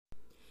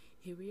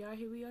Here we are,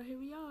 here we are, here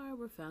we are.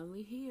 We're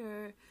finally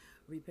here.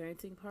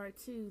 Reparenting part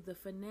 2, the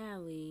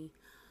finale.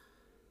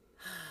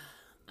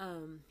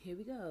 Here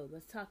we go.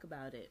 Let's talk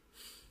about it.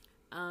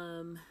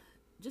 Um,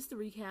 just a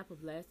recap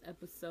of last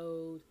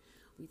episode.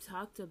 We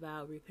talked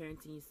about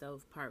reparenting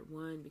yourself part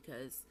 1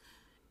 because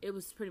it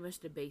was pretty much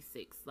the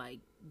basics,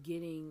 like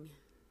getting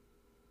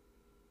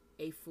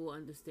a full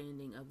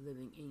understanding of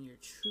living in your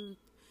truth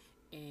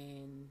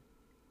and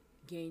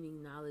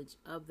gaining knowledge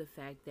of the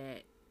fact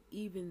that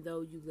even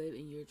though you live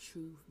in your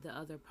truth, the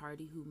other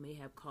party who may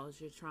have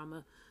caused your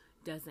trauma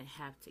doesn't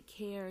have to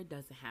care,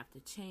 doesn't have to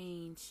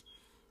change.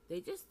 They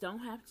just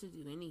don't have to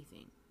do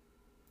anything.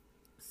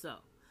 So,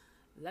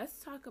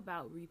 let's talk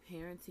about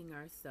reparenting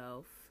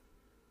ourselves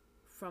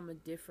from a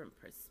different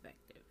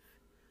perspective.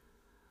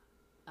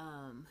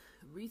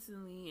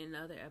 Recently, in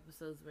other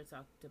episodes, we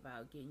talked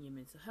about getting your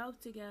mental health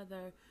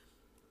together.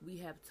 We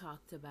have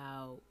talked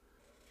about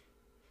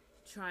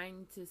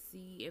trying to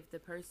see if the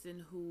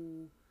person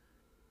who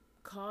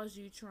caused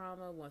you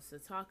trauma wants to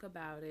talk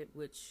about it,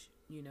 which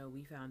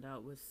we found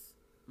out was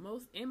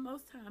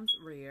most times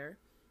rare.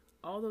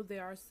 Although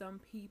there are some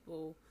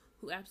people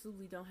who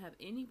absolutely don't have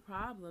any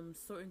problem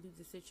sorting through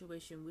the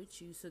situation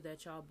with you so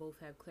that y'all both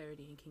have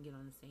clarity and can get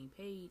on the same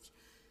page,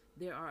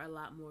 there are a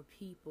lot more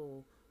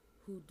people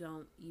who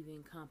don't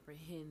even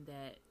comprehend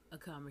that a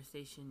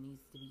conversation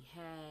needs to be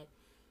had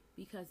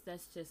because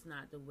that's just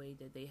not the way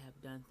that they have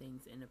done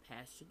things in the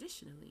past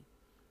traditionally.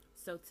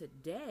 So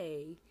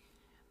today,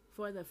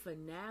 for the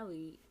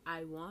finale,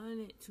 I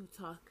wanted to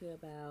talk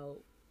about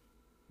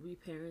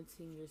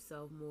reparenting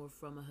yourself more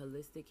from a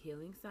holistic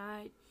healing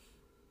side.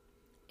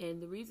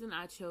 And the reason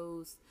I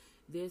chose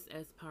this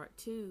as part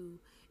 2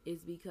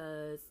 is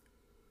because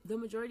the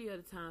majority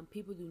of the time,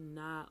 people do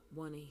not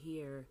want to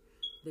hear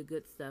the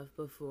good stuff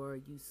before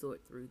you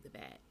sort through the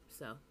bad.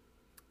 So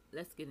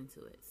let's get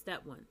into it.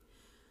 Step 1.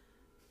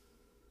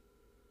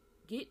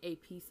 Get a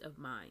peace of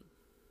mind.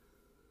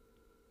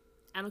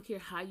 I don't care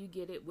how you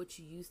get it, what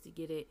you use to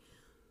get it.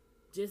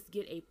 Just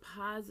get a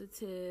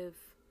positive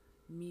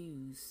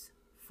muse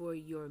for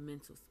your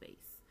mental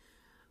space.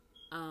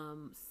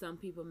 Some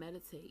people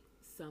meditate.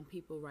 Some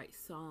people write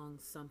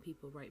songs. Some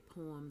people write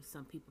poems.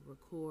 Some people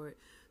record.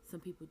 Some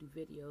people do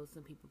videos.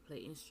 Some people play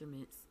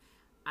instruments.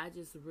 I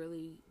just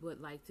really would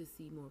like to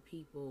see more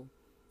people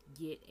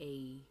get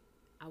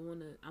I'm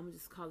gonna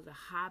just call it a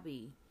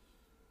hobby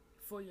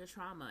for your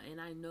trauma. And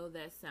I know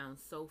that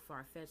sounds so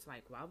far-fetched,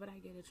 like why would I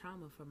get a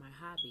trauma for my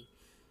hobby?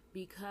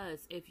 Because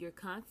if you're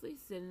constantly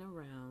sitting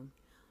around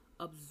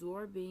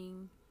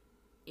absorbing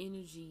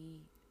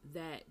energy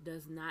that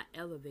does not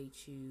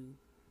elevate you,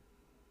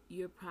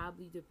 you're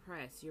probably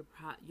depressed. You're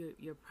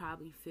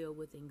probably filled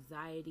with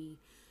anxiety.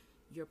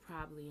 You're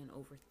probably an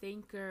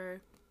overthinker.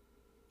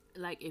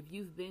 Like if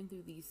you've been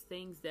through these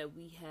things that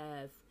we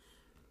have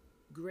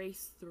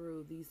graced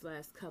through these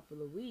last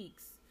couple of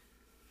weeks,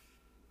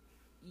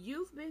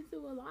 you've been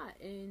through a lot,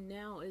 and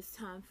now it's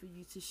time for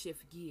you to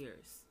shift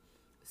gears.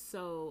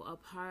 So a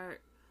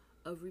part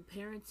of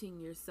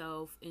reparenting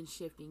yourself and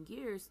shifting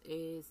gears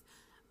is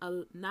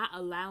not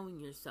allowing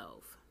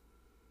yourself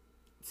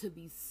to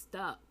be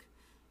stuck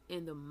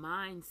in the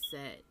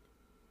mindset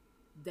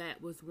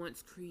that was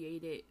once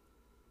created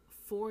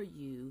for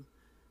you.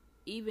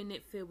 Even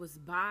if it was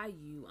by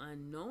you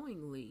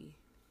unknowingly,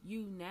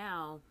 you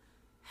now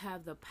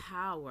have the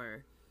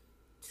power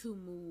to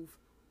move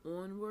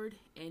onward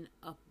and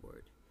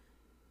upward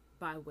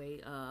by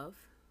way of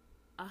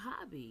a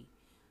hobby.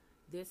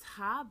 This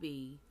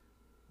hobby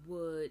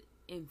would,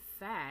 in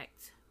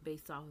fact,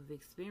 based off of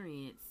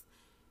experience,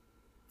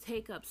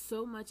 take up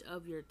so much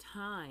of your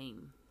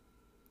time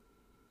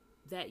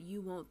that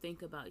you won't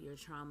think about your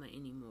trauma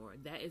anymore.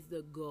 That is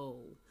the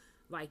goal.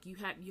 Like you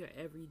have your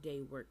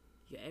everyday work,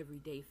 your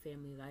everyday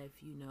family life.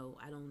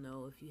 I don't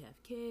know if you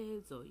have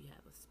kids or you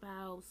have a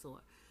spouse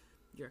or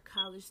you're a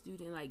college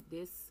student. Like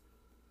this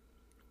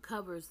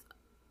covers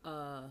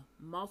a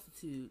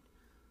multitude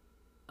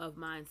of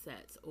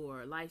mindsets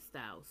or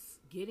lifestyles.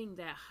 Getting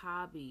that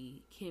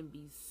hobby can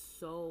be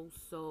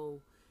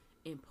so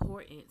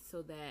important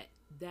so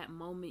that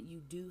moment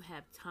you do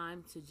have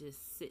time to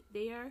just sit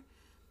there,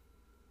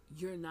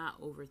 you're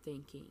not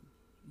overthinking.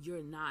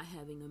 You're not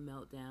having a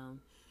meltdown.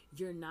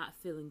 You're not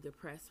feeling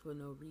depressed for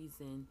no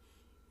reason.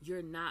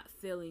 You're not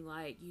feeling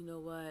like, you know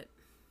what,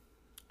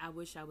 I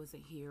wish I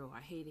wasn't here, or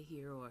I hate it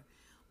here, or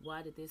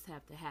why did this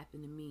have to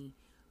happen to me?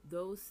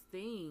 Those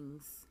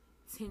things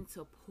tend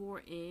to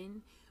pour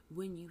in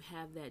when you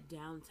have that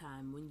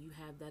downtime, when you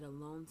have that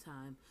alone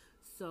time.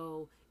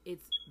 So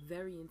it's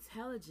very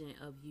intelligent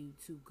of you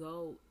to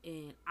go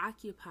and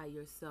occupy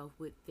yourself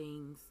with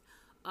things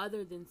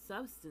other than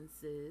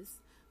substances.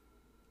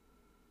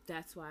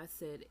 That's why I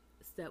said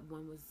step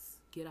 1 was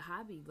get a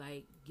hobby,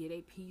 like get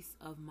a peace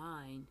of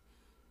mind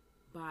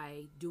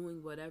by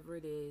doing whatever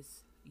it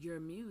is your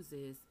muse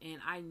is. And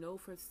I know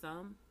for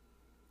some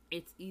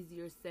it's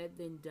easier said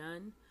than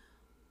done,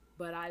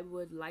 but I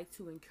would like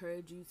to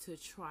encourage you to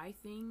try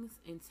things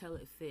until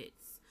it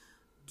fits.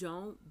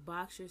 Don't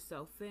box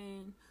yourself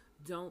in.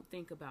 Don't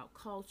think about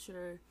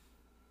culture.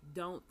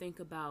 Don't think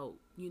about,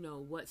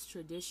 what's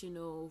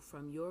traditional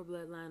from your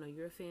bloodline or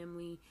your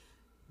family.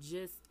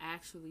 Just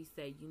actually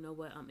say, you know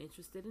what, I'm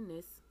interested in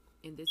this,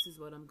 and this is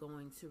what I'm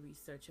going to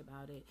research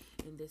about it,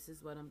 and this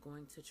is what I'm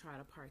going to try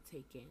to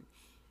partake in.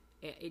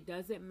 It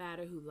doesn't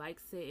matter who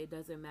likes it. It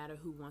doesn't matter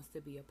who wants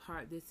to be a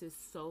part. This is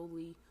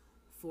solely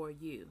for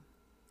you.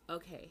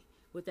 Okay,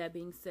 with that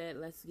being said,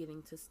 let's get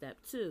into step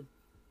 2.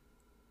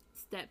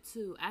 Step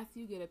 2, after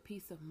you get a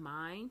peace of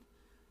mind,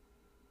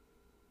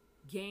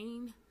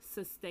 gain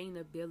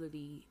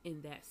sustainability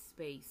in that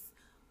space.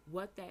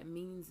 What that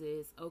means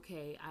is,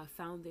 okay, I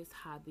found this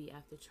hobby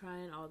after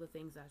trying all the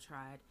things I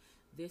tried.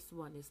 This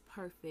one is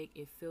perfect.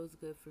 It feels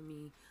good for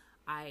me.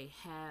 I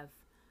have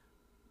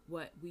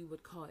what we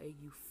would call a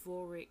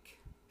euphoric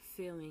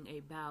feeling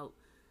about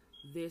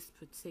this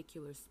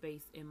particular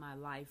space in my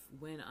life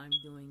when I'm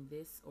doing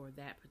this or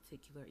that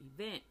particular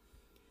event.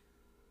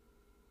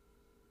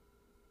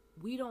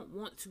 We don't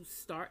want to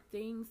start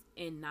things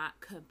and not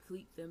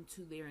complete them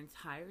to their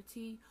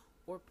entirety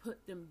or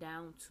put them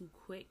down too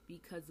quick,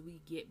 because we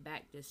get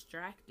back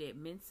distracted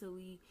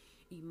mentally,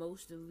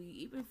 emotionally,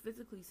 even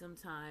physically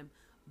sometimes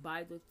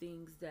by the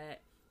things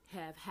that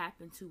have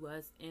happened to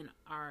us in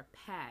our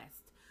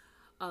past.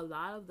 A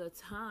lot of the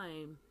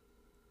time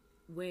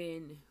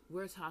when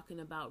we're talking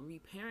about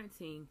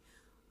reparenting,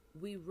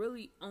 we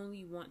really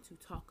only want to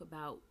talk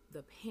about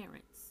the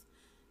parents.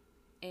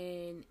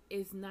 And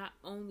it's not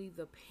only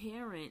the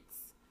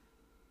parents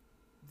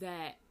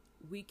that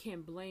we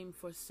can blame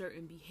for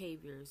certain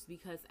behaviors,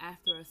 because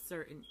after a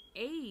certain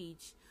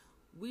age,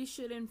 we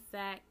should in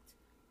fact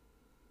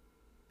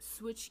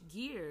switch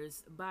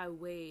gears by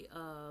way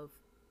of,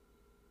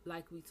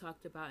 like we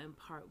talked about in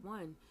part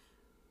 1,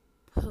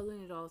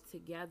 pulling it all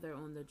together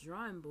on the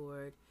drawing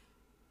board,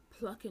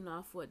 plucking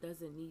off what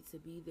doesn't need to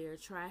be there,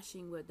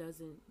 trashing what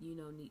doesn't,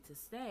 need to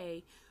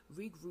stay,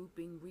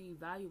 regrouping,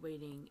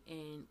 reevaluating,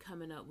 and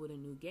coming up with a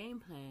new game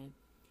plan.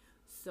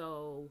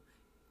 So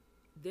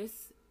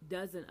this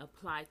doesn't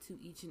apply to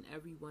each and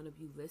every one of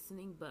you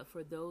listening, but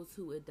for those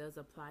who it does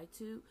apply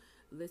to,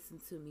 listen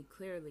to me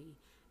clearly.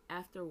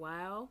 After a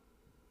while,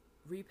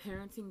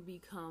 reparenting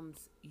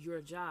becomes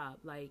your job.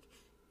 Like,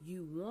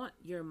 you want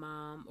your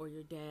mom or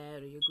your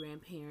dad or your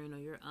grandparent or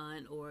your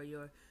aunt or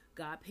your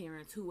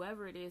godparents,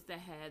 whoever it is that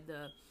had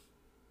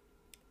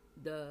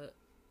the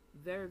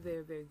very,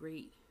 very, very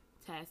great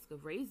task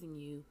of raising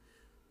you,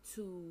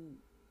 to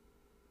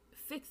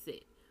fix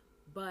it.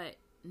 But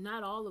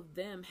not all of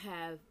them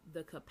have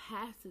the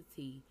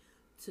capacity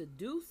to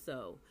do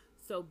so.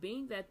 So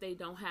being that they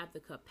don't have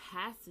the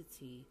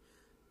capacity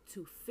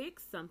to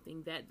fix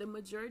something that the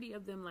majority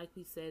of them, like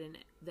we said in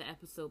the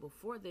episode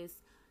before this,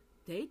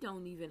 they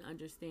don't even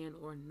understand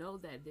or know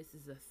that this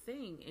is a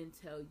thing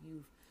until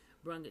you've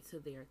brought it to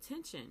their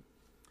attention.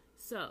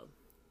 So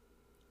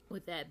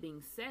with that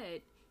being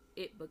said,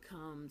 it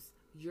becomes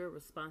your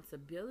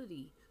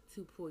responsibility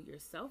to pull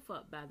yourself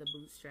up by the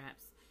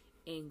bootstraps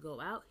and go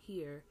out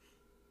here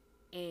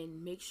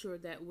and make sure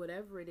that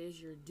whatever it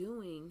is you're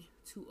doing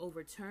to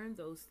overturn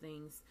those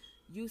things,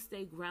 you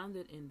stay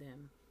grounded in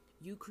them.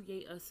 You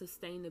create a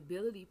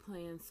sustainability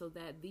plan so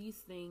that these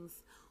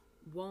things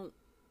won't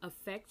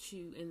affect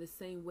you in the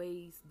same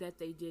ways that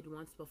they did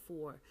once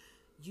before.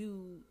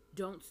 You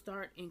don't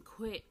start and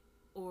quit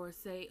or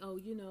say, oh,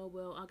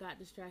 well, I got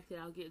distracted,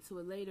 I'll get to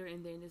it later,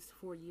 and then it's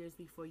 4 years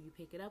before you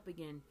pick it up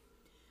again.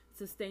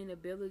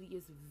 Sustainability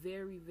is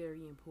very,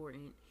 very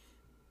important,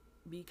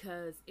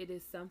 because it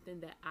is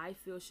something that I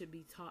feel should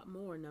be taught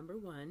more, number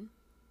one.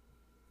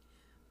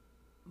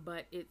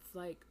 But it's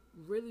like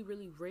really,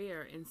 really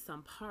rare in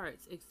some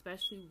parts,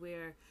 especially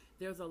where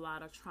there's a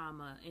lot of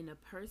trauma. And a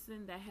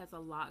person that has a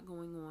lot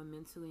going on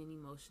mentally and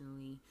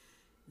emotionally,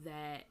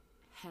 that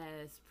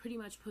has pretty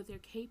much put their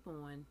cape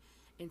on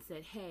and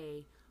said,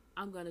 hey,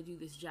 I'm going to do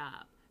this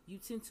job. You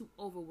tend to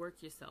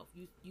overwork yourself.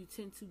 You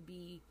tend to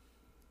be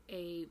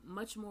a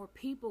much more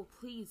people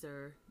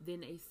pleaser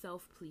than a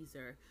self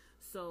pleaser.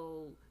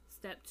 So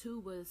step 2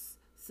 was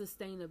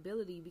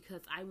sustainability,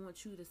 because I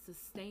want you to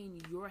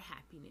sustain your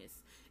happiness.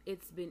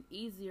 It's been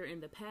easier in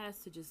the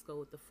past to just go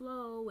with the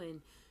flow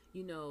and,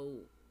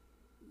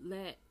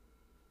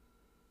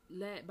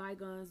 let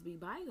bygones be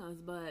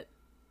bygones. But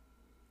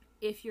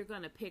if you're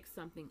going to pick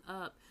something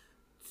up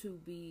to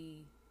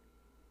be,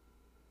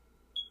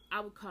 I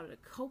would call it a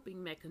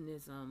coping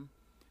mechanism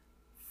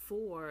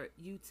for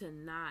you to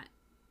not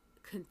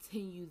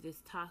continue this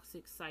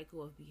toxic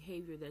cycle of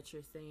behavior that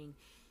you're saying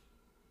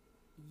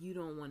you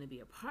don't want to be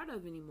a part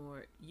of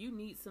anymore, you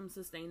need some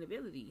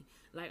sustainability.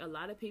 Like, a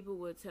lot of people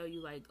will tell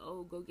you, like,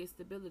 oh, go get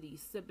stability.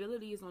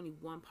 Stability is only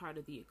one part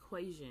of the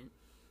equation.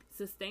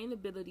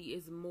 Sustainability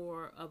is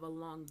more of a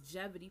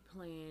longevity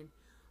plan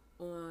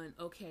on,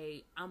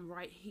 okay, I'm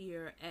right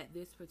here at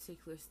this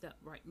particular step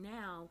right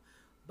now,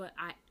 but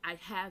I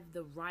have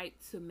the right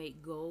to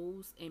make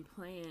goals and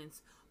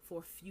plans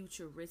for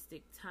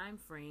futuristic time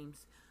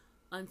frames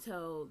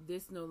until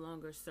this no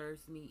longer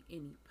serves me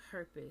any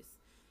purpose.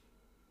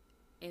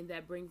 And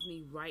that brings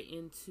me right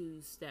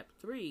into step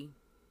 3.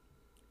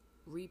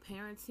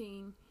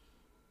 Reparenting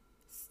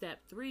Step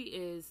 3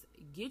 is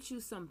get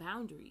you some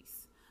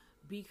boundaries,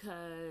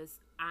 because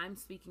I'm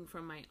speaking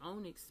from my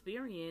own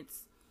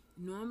experience.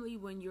 Normally,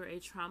 when you're a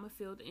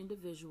trauma-filled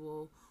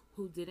individual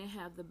who didn't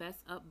have the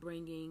best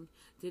upbringing,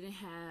 didn't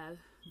have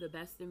the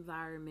best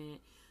environment,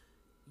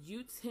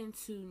 you tend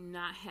to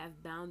not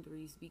have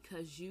boundaries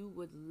because you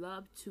would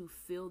love to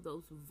fill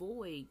those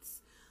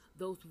voids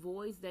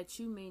that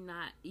you may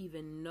not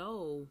even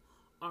know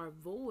are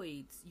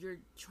voids. You're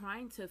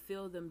trying to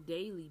fill them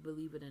daily,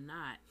 believe it or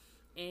not.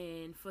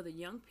 And for the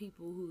young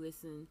people who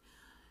listen,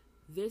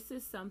 this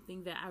is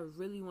something that I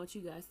really want you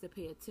guys to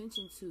pay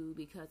attention to,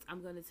 because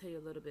I'm going to tell you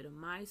a little bit of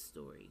my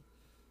story.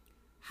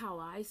 How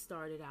I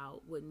started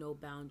out with no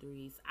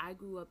boundaries. I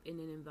grew up in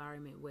an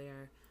environment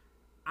where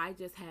I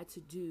just had to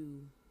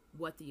do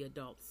what the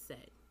adults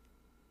said.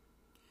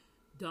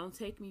 Don't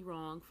take me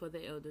wrong, for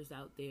the elders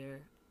out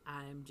there.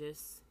 I'm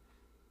just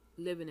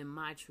living in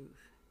my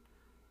truth.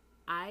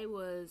 I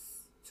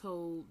was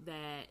told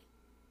that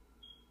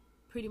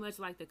pretty much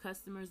like the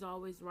customer's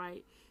always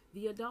right,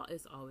 the adult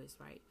is always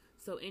right.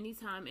 So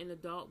anytime an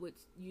adult would,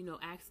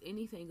 ask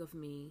anything of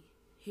me,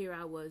 here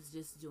I was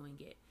just doing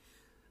it.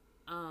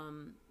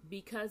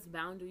 Because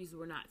boundaries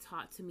were not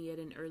taught to me at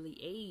an early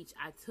age,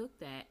 I took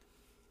that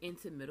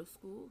into middle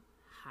school,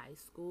 high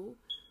school,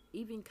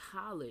 even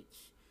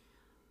college.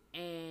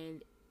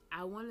 And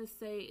I want to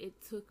say it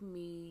took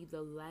me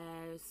the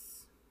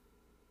last,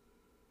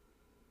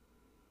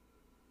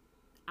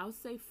 I'll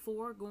say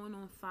 4 going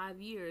on 5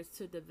 years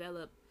to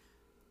develop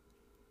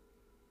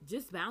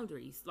just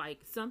boundaries. Like,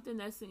 something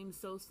that seems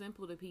so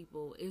simple to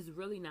people is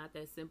really not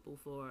that simple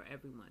for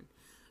everyone.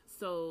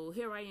 So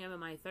here I am in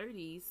my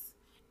 30s,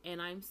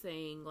 and I'm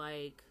saying,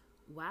 like,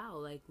 wow,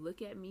 like,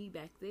 look at me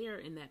back there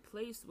in that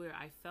place where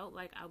I felt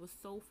like I was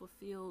so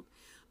fulfilled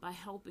by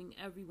helping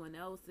everyone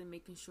else and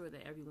making sure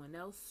that everyone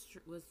else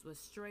was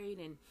straight.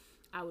 And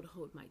I would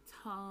hold my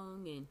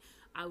tongue, and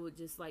I would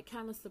just like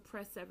kind of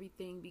suppress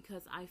everything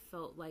because I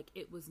felt like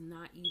it was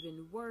not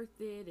even worth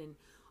it, and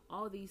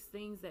all these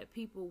things that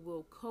people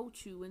will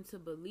coach you into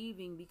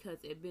believing because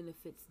it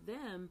benefits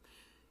them.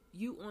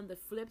 You, on the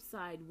flip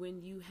side,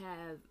 when you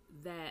have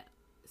that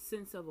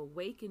sense of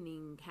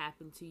awakening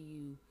happen to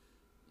you,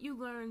 you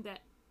learn that,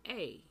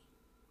 hey,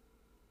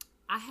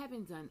 I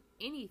haven't done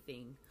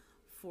anything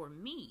for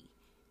me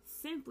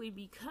simply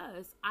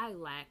because I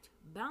lacked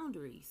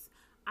boundaries.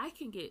 I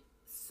can get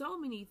so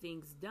many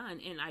things done,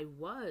 and I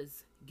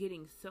was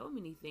getting so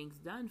many things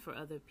done for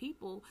other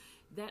people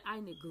that I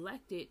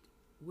neglected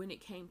when it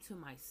came to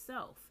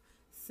myself,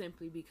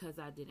 simply because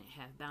I didn't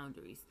have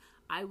boundaries.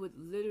 I would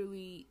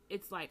literally,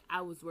 it's like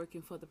I was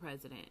working for the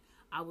president.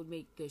 I would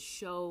make the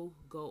show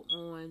go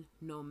on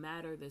no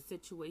matter the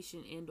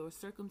situation and or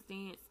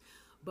circumstance.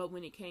 But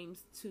when it came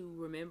to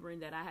remembering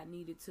that I had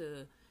needed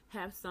to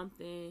have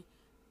something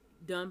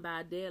done by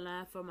a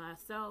deadline for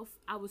myself,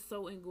 I was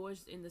so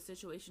engorged in the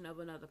situation of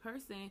another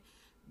person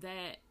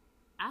that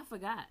I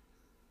forgot.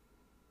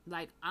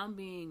 Like, I'm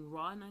being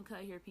raw and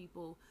uncut here,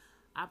 people.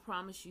 I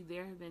promise you,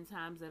 there have been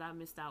times that I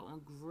missed out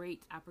on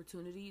great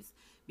opportunities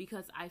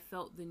because I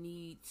felt the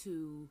need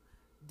to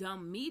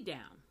dumb me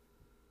down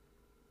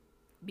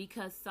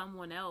because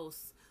someone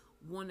else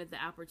wanted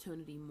the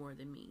opportunity more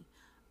than me.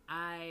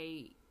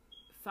 I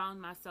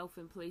found myself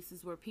in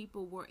places where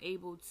people were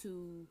able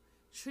to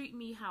treat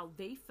me how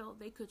they felt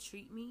they could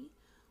treat me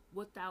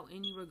without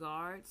any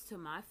regards to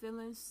my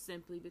feelings,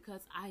 simply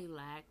because I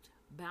lacked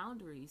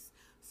boundaries.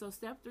 So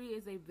step 3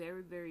 is a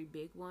very, very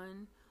big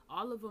one.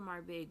 All of them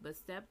are big, but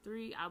step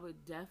 3 I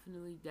would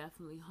definitely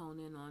hone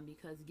in on,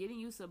 because getting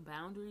you some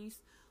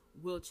boundaries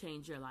will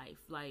change your life.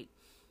 Like,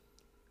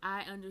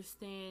 I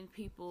understand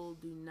people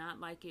do not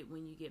like it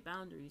when you get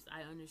boundaries.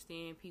 I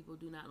understand people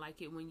do not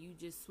like it when you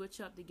just switch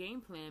up the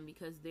game plan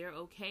because they're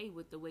okay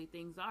with the way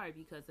things are,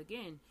 because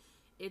again,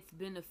 it's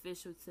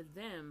beneficial to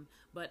them.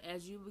 But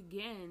as you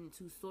begin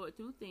to sort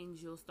through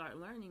things, you'll start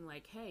learning,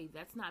 like, hey,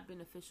 that's not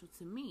beneficial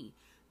to me.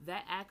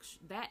 That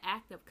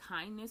act of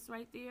kindness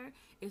right there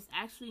is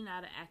actually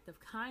not an act of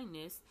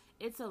kindness.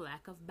 It's a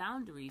lack of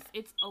boundaries.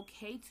 It's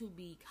okay to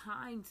be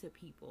kind to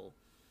people,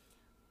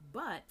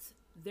 but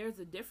there's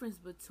a difference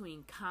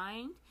between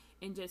kind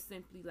and just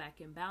simply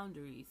lacking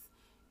boundaries.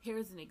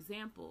 Here's an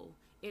example.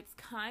 It's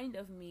kind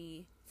of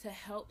me to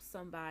help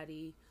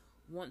somebody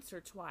once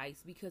or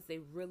twice because they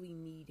really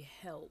need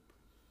help.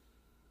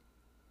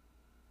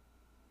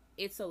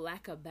 It's a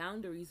lack of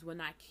boundaries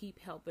when I keep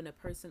helping a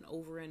person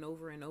over and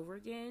over and over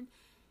again,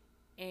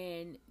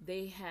 and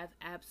they have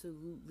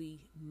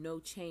absolutely no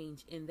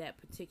change in that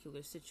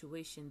particular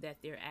situation that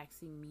they're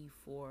asking me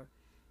for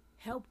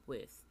help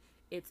with.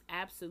 It's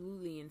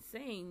absolutely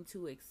insane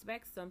to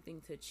expect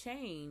something to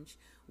change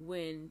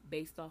when,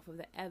 based off of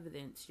the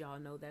evidence, y'all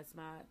know that's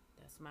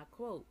my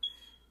quote.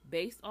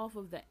 Based off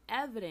of the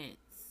evidence,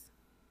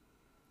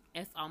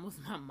 it's almost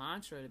my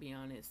mantra, to be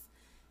honest.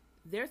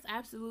 There's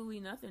absolutely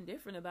nothing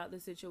different about the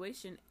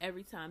situation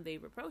every time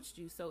they've approached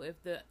you. So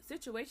if the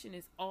situation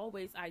is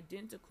always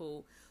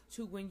identical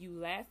to when you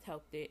last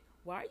helped it,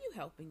 why are you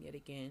helping it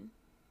again?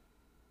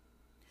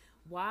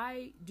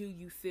 Why do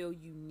you feel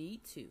you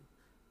need to?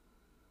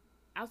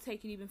 I'll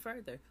take it even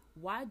further.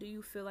 Why do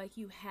you feel like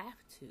you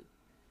have to?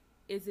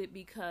 Is it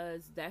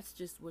because that's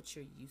just what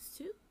you're used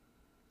to?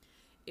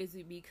 Is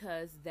it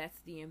because that's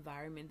the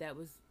environment that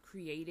was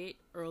created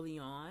early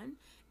on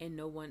and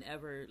no one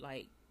ever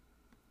like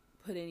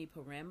put any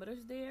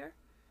parameters there?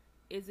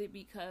 Is it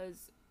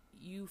because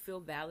you feel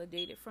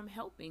validated from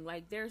helping?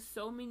 Like, there's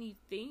so many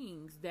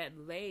things that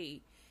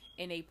lay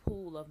in a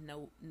pool of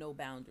no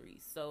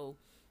boundaries. So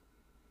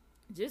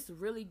just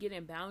really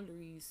getting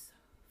boundaries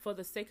for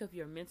the sake of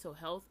your mental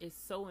health is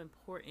so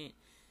important,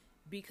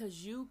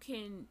 because you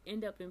can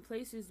end up in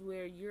places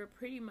where you're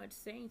pretty much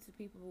saying to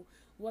people,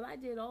 well, I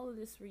did all of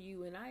this for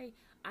you, and I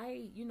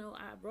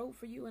wrote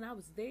for you, and I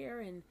was there,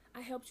 and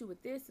I helped you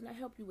with this, and I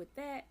helped you with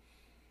that.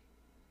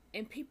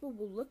 And people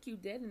will look you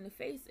dead in the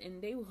face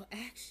and they will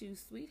ask you,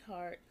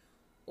 sweetheart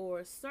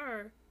or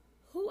sir,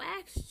 who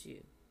asked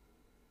you?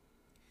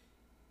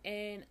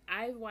 And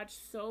I've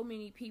watched so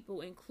many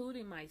people,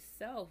 including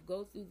myself,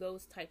 go through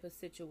those type of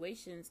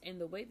situations, and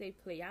the way they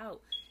play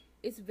out,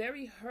 it's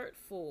very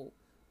hurtful.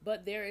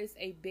 But there is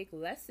a big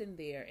lesson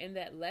there. And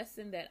that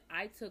lesson that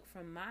I took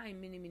from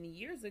mine many, many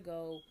years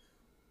ago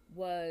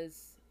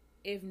was,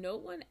 if no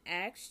one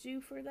asked you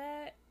for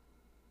that,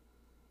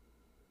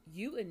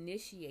 you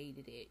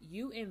initiated it.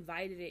 You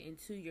invited it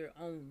into your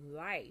own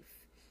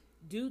life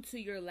due to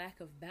your lack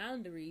of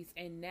boundaries.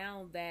 And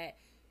now that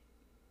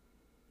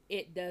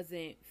it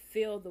doesn't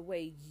feel the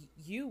way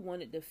you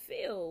want it to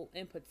feel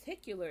in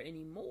particular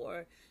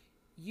anymore,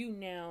 you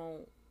now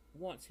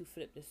want to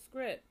flip the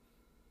script,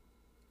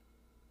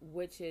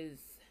 which is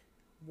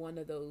one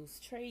of those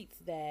traits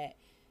that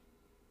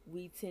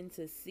we tend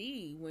to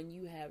see when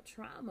you have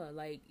trauma.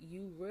 Like,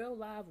 you real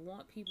life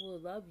want people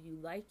to love you,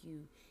 like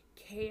you,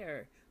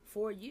 care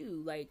for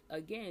you. Like,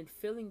 again,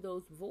 filling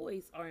those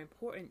voids are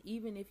important,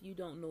 even if you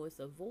don't know it's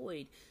a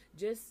void.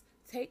 Just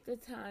take the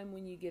time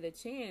when you get a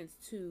chance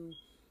to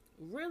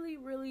really,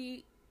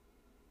 really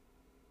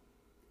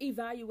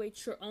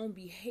evaluate your own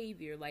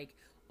behavior. Like,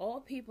 all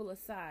people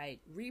aside,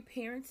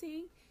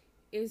 reparenting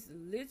is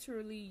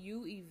literally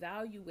you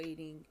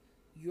evaluating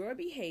your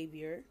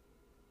behavior,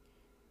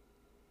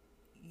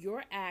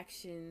 your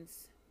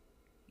actions,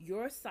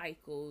 your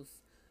cycles,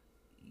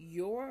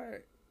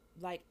 your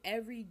like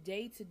every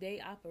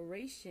day-to-day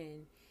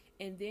operation,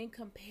 and then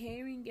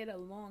comparing it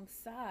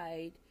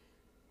alongside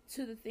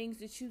to the things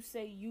that you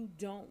say you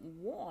don't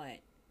want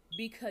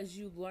because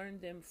you learned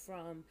them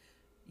from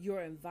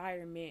your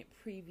environment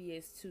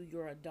previous to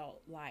your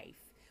adult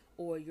life,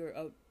 or your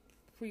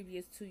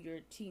previous to your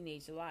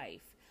teenage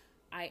life.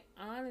 I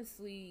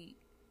honestly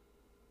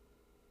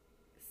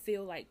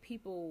feel like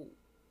people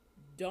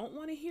don't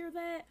want to hear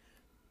that,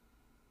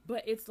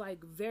 but it's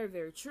like very,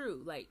 very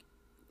true.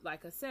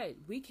 Like I said,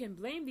 we can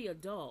blame the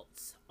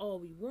adults all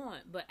we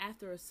want, but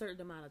after a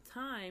certain amount of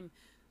time,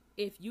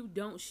 if you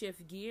don't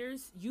shift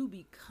gears, you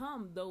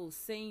become those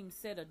same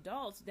set of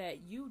adults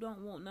that you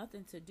don't want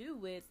nothing to do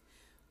with,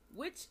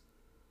 which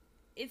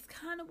is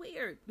kind of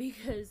weird,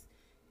 because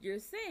you're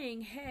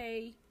saying,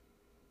 hey,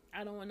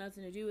 I don't want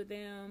nothing to do with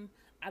them.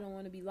 I don't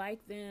want to be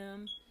like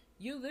them.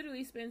 You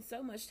literally spend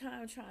so much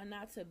time trying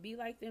not to be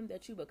like them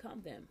that you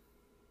become them.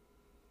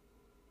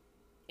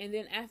 And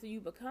then after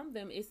you become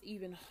them, it's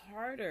even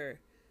harder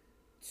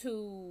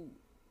to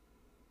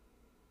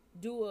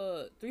do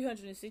a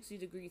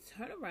 360-degree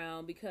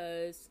turnaround,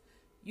 because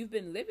you've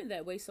been living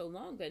that way so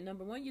long that,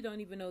 number one, you don't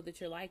even know that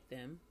you're like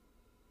them.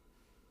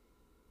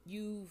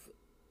 You've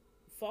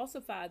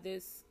falsified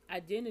this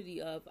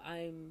identity of,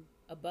 I'm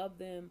above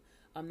them,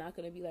 I'm not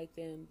going to be like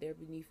them, they're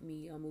beneath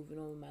me, I'm moving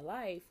on with my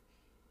life.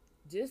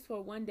 Just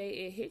for one day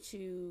it hits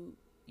you,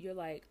 you're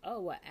like,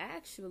 oh, well,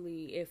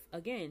 actually, if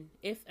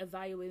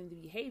evaluating the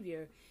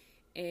behavior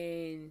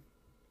and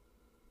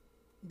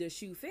the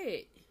shoe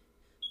fit,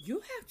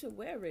 you have to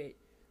wear it.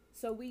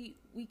 So we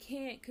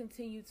can't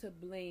continue to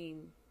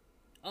blame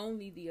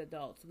only the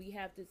adults. We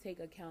have to take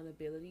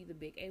accountability, the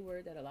big A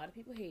word that a lot of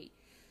people hate,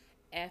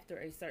 after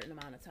a certain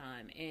amount of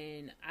time.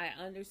 And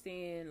I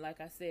understand, like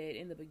I said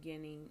in the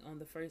beginning on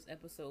the first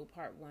episode,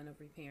 part 1 of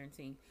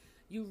Reparenting,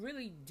 you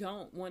really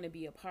don't want to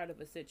be a part of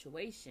a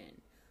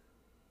situation,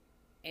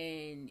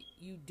 and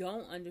you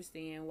don't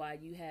understand why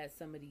you had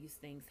some of these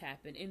things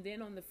happen. And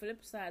then on the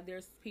flip side,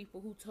 there's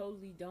people who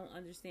totally don't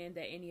understand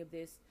that any of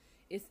this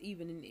is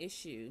even an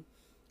issue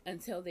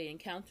until they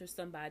encounter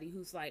somebody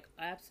who's like,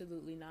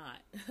 absolutely not.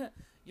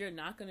 You're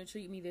not going to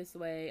treat me this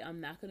way. I'm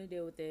not going to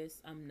deal with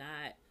this.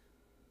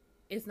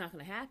 It's not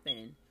going to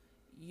happen.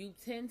 You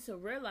tend to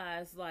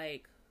realize,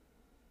 like,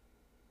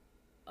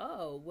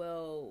 oh,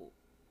 well,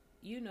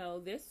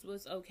 this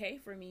was okay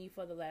for me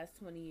for the last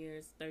 20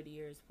 years, 30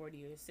 years, 40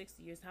 years,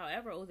 60 years,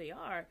 however old they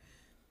are.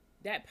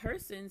 That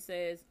person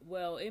says,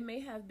 well, it may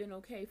have been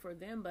okay for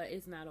them, but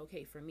it's not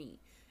okay for me.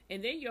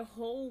 And then your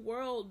whole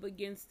world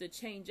begins to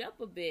change up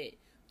a bit.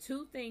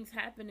 Two things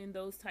happen in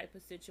those type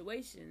of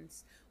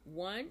situations.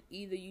 One,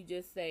 either you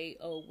just say,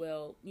 oh,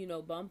 well,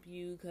 bump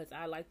you because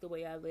I like the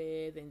way I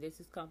live, and this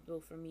is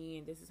comfortable for me,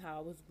 and this is how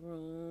I was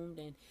groomed,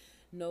 and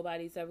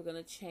nobody's ever going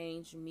to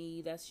change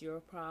me. That's your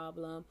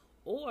problem.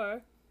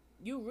 Or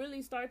you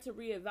really start to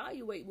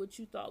reevaluate what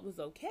you thought was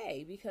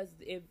okay. Because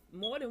if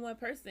more than one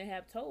person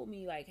have told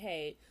me like,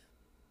 hey,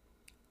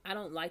 I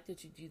don't like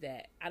that you do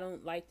that. I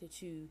don't like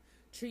that you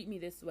treat me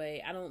this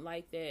way. I don't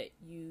like that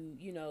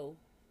you know,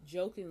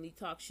 jokingly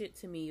talk shit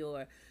to me,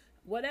 or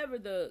whatever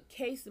the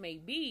case may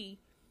be,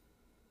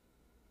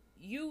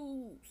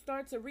 you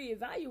start to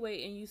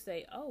reevaluate and you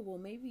say, oh, well,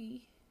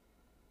 maybe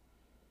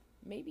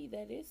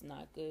that is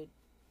not good,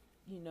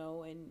 you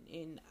know,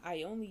 and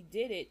I only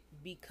did it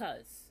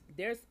because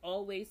there's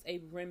always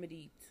a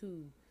remedy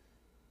to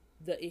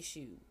the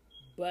issue,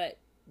 but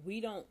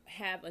we don't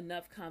have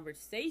enough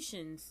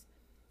conversations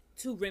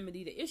to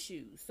remedy the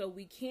issue. So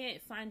we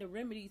can't find a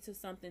remedy to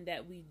something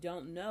that we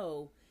don't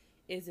know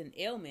is an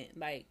ailment.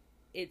 Like,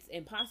 it's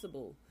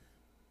impossible.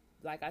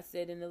 Like I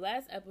said in the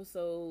last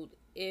episode,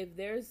 if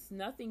there's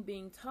nothing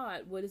being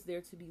taught, what is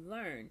there to be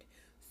learned?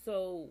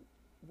 So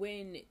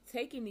when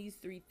taking these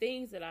 3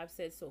 things that I've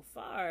said so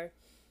far,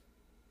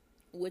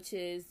 which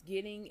is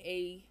getting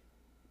a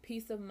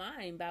peace of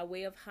mind by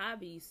way of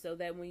hobbies, so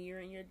that when you're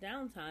in your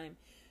downtime,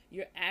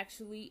 you're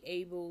actually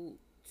able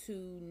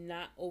to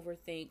not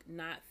overthink,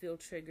 not feel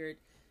triggered,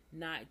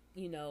 not,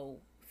 you know,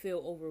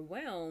 feel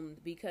overwhelmed.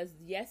 Because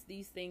yes,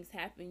 these things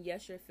happen.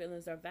 Yes, your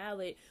feelings are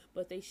valid,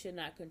 but they should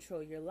not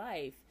control your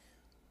life.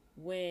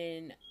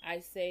 When I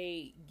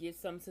say get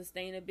some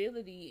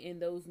sustainability in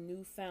those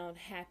newfound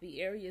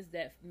happy areas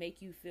that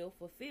make you feel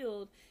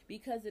fulfilled,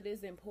 because it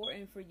is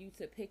important for you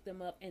to pick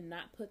them up and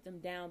not put them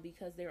down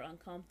because they're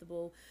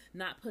uncomfortable,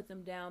 not put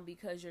them down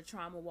because your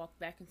trauma walked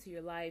back into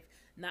your life,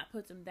 not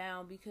put them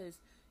down because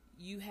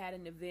you had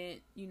an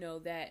event, you know,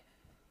 that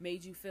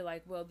made you feel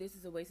like, well, this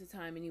is a waste of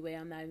time anyway,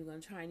 I'm not even going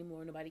to try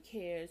anymore, nobody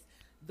cares.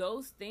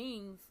 Those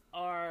things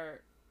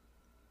are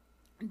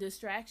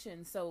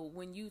distractions. So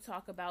when you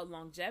talk about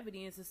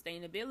longevity and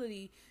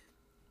sustainability,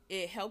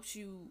 it helps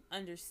you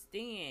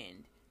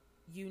understand,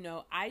 you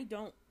know, I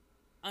don't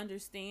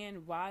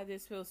understand why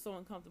this feels so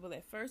uncomfortable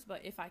at first,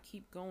 but if I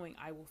keep going,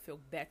 I will feel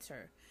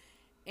better.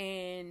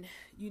 And,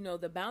 you know,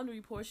 the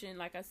boundary portion,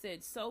 like I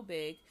said, so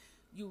big.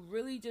 You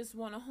really just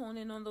want to hone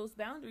in on those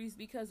boundaries,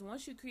 because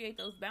once you create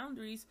those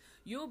boundaries,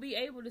 you'll be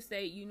able to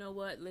say, you know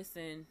what,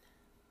 listen,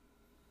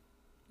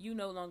 you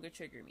no longer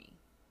trigger me.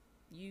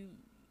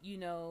 You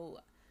know,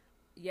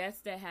 yes,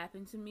 that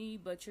happened to me,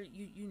 but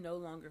you no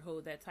longer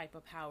hold that type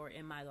of power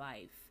in my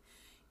life.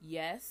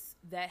 Yes,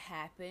 that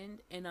happened,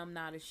 and I'm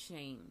not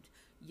ashamed.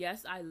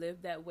 Yes, I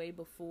lived that way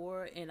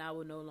before, and I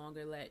will no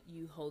longer let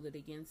you hold it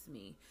against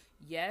me.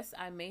 Yes,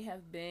 I may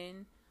have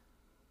been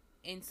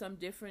in some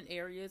different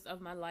areas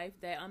of my life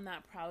that I'm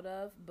not proud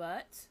of,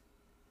 but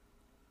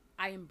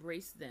I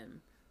embrace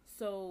them.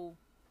 So,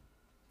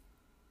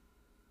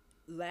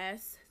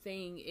 last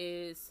thing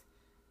is,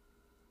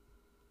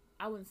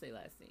 I wouldn't say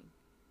last thing.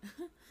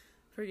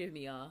 Forgive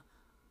me, y'all.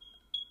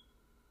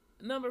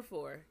 Number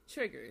 4,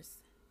 triggers.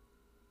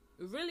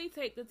 Really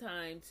take the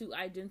time to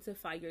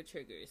identify your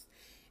triggers.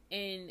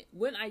 And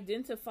when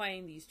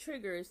identifying these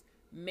triggers,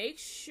 make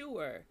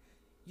sure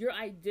you're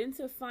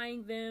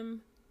identifying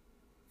them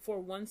for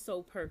one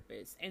sole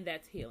purpose, and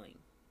that's healing.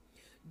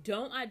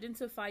 Don't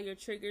identify your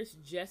triggers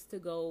just to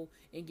go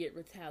and get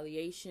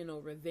retaliation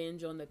or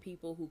revenge on the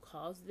people who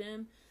caused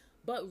them,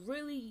 but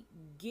really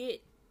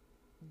get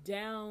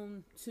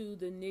down to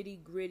the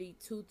nitty gritty,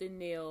 tooth and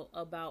nail,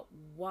 about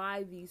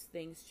why these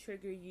things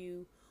trigger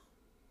you.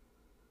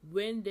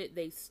 When did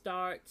they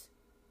start?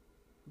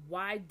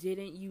 Why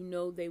didn't you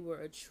know they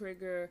were a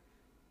trigger?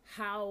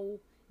 How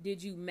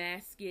did you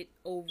mask it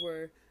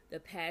over the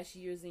past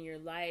years in your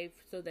life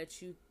so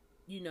that you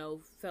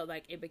know, felt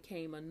like it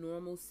became a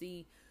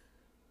normalcy?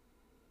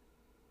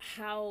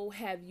 How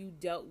have you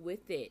dealt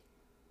with it?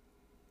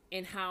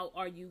 And how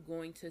are you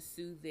going to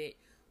soothe it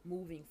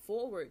moving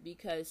forward?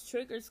 Because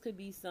triggers could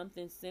be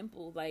something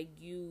simple, like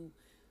you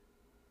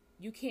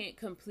can't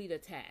complete a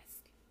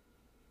task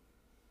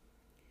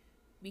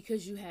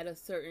because you had a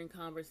certain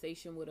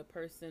conversation with a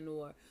person,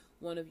 or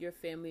one of your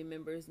family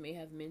members may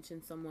have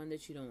mentioned someone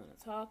that you don't want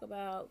to talk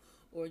about,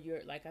 or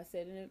you're, like I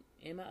said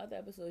in my other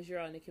episodes, you're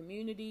in the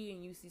community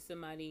and you see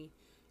somebody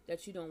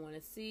that you don't want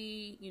to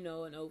see, you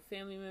know, an old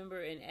family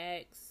member, an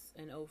ex,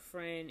 an old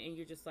friend, and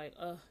you're just like,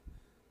 ugh,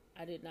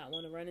 I did not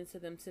want to run into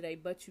them today,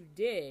 but you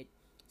did.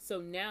 So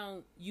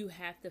now you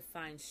have to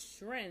find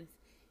strength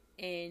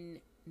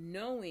in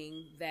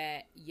knowing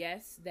that,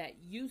 yes, that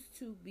used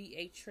to be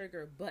a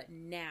trigger, but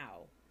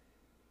now.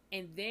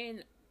 And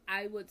then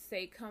I would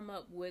say come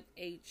up with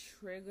a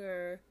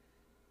trigger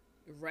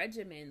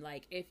regimen.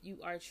 Like, if you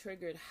are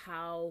triggered,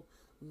 how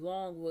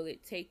long will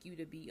it take you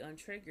to be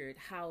untriggered?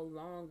 How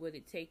long would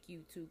it take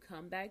you to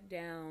come back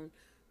down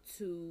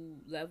to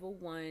level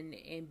 1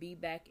 and be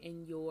back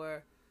in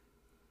your,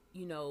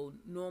 you know,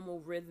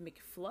 normal rhythmic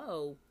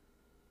flow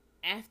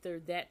after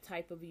that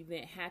type of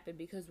event happened?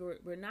 Because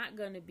we're not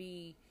going to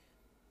be,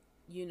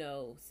 you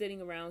know,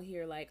 sitting around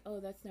here like, oh,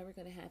 that's never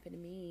going to happen to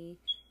me.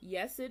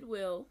 Yes, it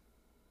will.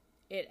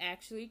 It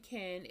actually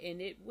can, and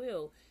it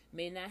will.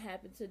 May not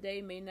happen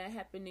today, may not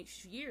happen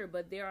next year,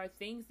 but there are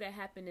things that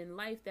happen in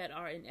life that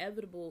are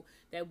inevitable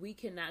that we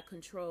cannot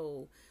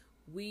control.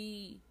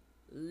 We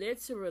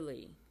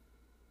literally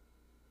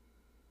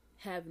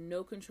have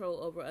no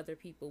control over other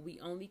people. We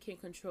only can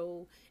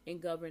control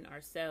and govern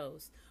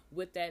ourselves.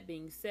 With that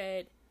being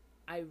said,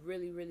 I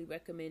really, really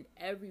recommend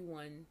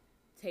everyone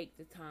take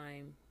the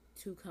time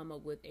to come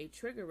up with a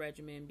trigger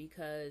regimen,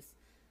 because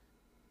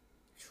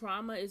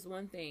trauma is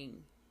one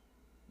thing,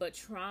 but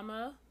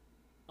trauma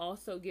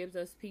also gives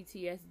us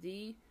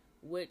PTSD,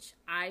 which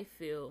I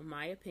feel,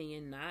 my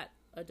opinion, not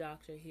a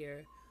doctor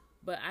here,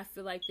 but I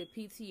feel like the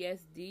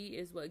PTSD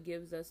is what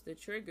gives us the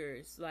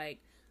triggers. Like,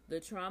 the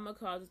trauma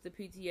causes the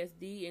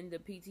PTSD, and the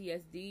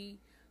PTSD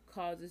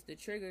causes the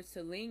triggers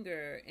to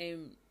linger,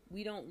 and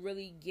we don't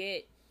really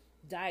get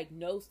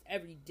diagnosed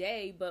every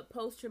day. But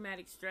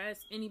post-traumatic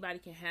stress, anybody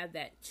can have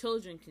that.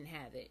 Children can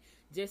have it,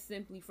 just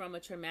simply from a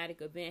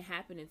traumatic event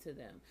happening to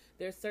them.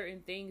 There's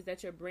certain things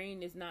that your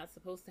brain is not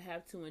supposed to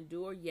have to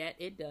endure, yet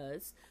it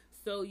does.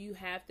 So you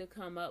have to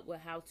come up with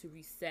how to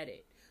reset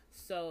it.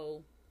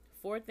 So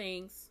 4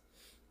 things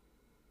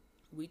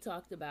we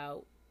talked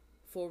about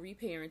for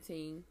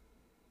reparenting,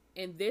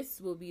 and this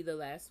will be the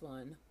last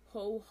one: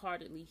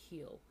 wholeheartedly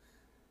heal.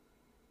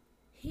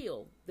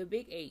 Heal, the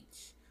big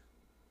H.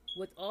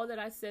 With all that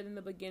I said in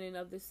the beginning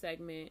of this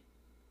segment,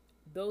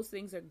 those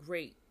things are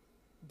great.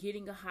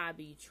 Getting a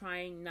hobby,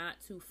 trying not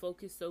to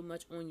focus so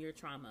much on your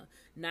trauma.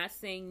 Not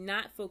saying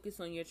not focus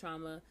on your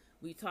trauma.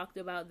 We talked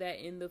about that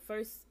in the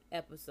first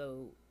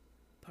episode,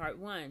 part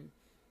 1.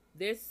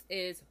 This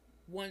is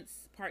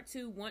part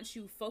 2. Once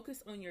you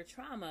focus on your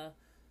trauma,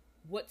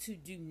 what to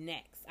do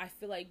next. I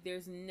feel like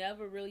there's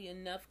never really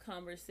enough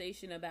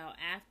conversation about,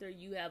 after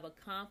you have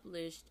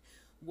accomplished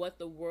what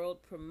the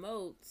world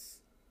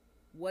promotes,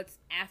 what's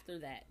after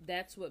that.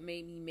 That's what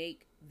made me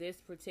make this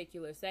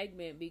particular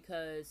segment,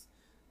 because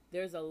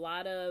there's a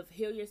lot of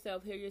heal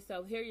yourself, heal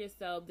yourself, heal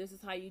yourself. This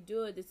is how you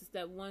do it. This is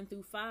step 1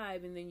 through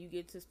 5. And then you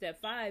get to step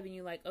 5 and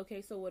you're like,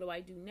 okay, so what do I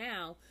do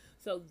now?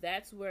 So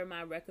that's where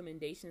my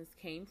recommendations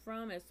came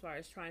from, as far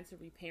as trying to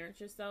reparent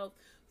yourself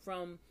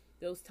from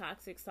those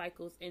toxic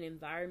cycles and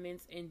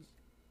environments. And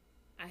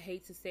I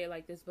hate to say it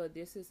like this, but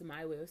this is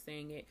my way of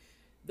saying it: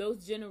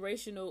 those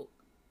generational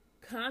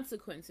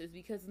consequences,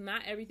 because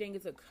not everything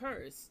is a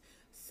curse.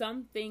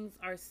 Some things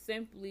are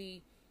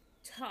simply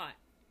taught.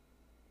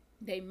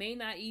 They may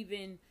not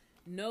even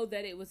know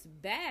that it was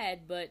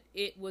bad, but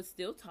it was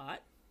still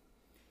taught,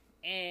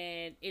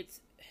 and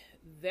it's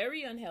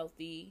very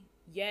unhealthy,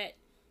 yet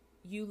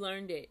you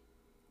learned it.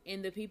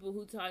 And the people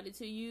who taught it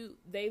to you,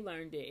 they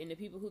learned it. And the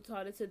people who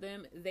taught it to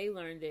them, they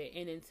learned it.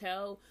 And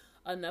until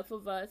enough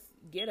of us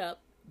get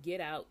up, get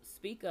out,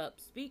 speak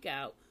up, speak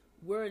out,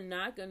 we're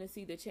not going to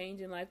see the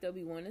change in life that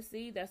we want to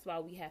see. That's why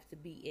we have to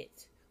be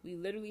it. We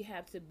literally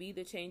have to be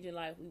the change in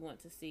life we want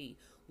to see.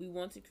 We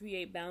want to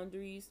create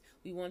boundaries.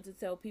 We want to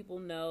tell people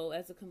no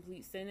as a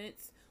complete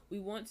sentence. We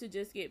want to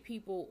just get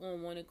people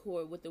on one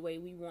accord with the way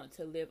we want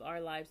to live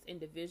our lives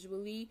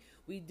individually.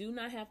 We do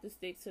not have to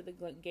stick to the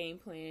game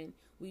plan.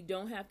 We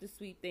don't have to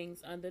sweep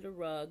things under the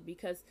rug,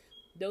 because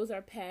those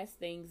are past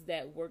things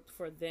that worked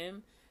for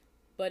them,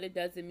 but it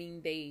doesn't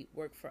mean they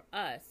work for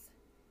us.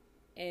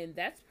 And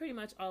that's pretty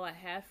much all I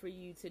have for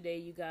you today,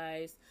 you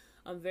guys.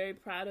 I'm very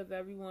proud of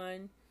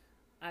everyone.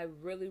 I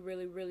really,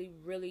 really, really,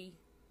 really,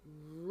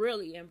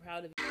 really am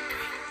proud of you.